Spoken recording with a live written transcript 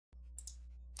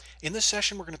In this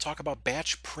session, we're going to talk about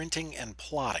batch printing and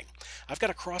plotting. I've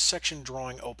got a cross-section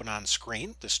drawing open on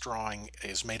screen. This drawing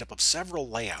is made up of several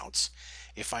layouts.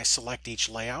 If I select each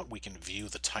layout, we can view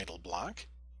the title block.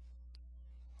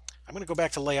 I'm going to go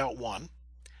back to layout 1.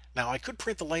 Now I could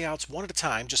print the layouts one at a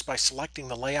time just by selecting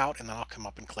the layout, and then I'll come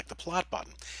up and click the plot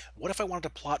button. What if I wanted to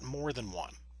plot more than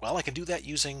one? Well, I can do that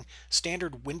using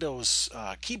standard Windows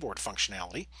keyboard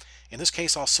functionality. In this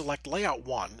case, I'll select Layout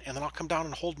 1, and then I'll come down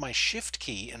and hold my Shift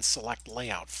key and select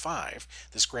Layout 5.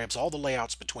 This grabs all the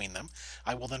layouts between them.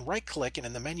 I will then right-click, and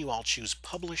in the menu I'll choose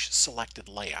Publish Selected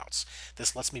Layouts.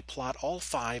 This lets me plot all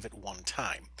 5 at one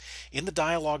time. In the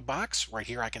dialog box, right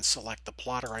here I can select the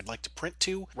plotter I'd like to print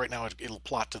to. Right now it'll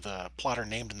plot to the plotter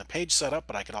named in the page setup,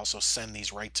 but I could also send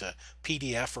these right to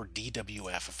PDF or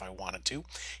DWF if I wanted to.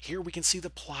 Here we can see the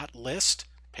plot list,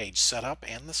 page setup,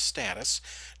 and the status.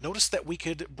 Notice that we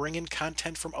could bring in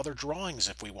content from other drawings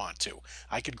if we want to.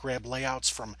 I could grab layouts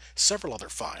from several other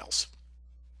files.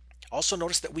 Also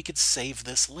notice that we could save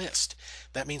this list.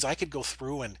 That means I could go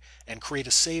through and create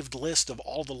a saved list of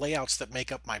all the layouts that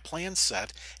make up my plan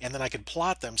set, and then I could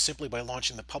plot them simply by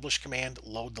launching the publish command,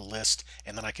 load the list,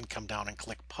 and then I can come down and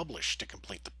click publish to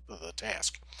complete the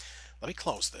task. Let me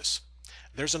close this.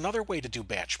 There's another way to do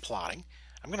batch plotting.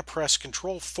 I'm going to press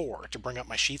Control 4 to bring up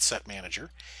my sheet set manager.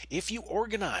 If you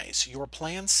organize your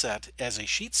plan set as a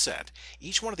sheet set,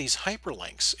 each one of these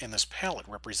hyperlinks in this palette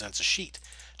represents a sheet.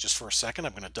 Just for a second,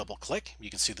 I'm going to double click.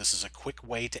 You can see this is a quick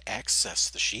way to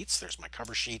access the sheets. There's my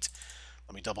cover sheet.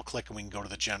 Let me double click and we can go to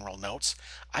the general notes.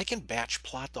 I can batch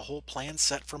plot the whole plan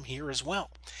set from here as well.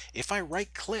 If I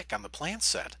right click on the plan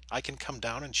set, I can come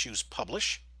down and choose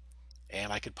Publish.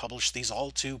 And I could publish these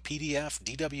all to PDF,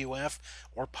 DWF,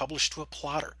 or publish to a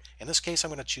plotter. In this case, I'm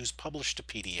going to choose Publish to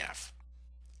PDF.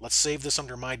 Let's save this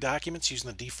under My Documents using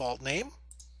the default name.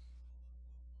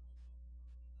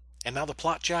 And now the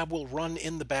plot job will run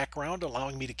in the background,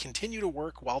 allowing me to continue to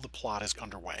work while the plot is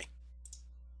underway.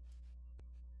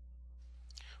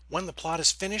 When the plot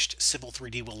is finished, Civil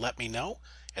 3D will let me know.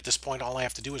 At this point, all I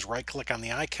have to do is right-click on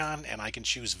the icon, and I can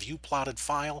choose View Plotted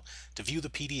File to view the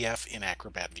PDF in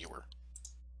Acrobat Viewer.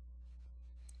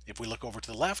 If we look over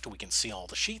to the left, we can see all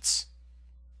the sheets,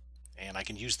 and I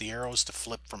can use the arrows to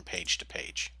flip from page to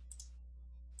page.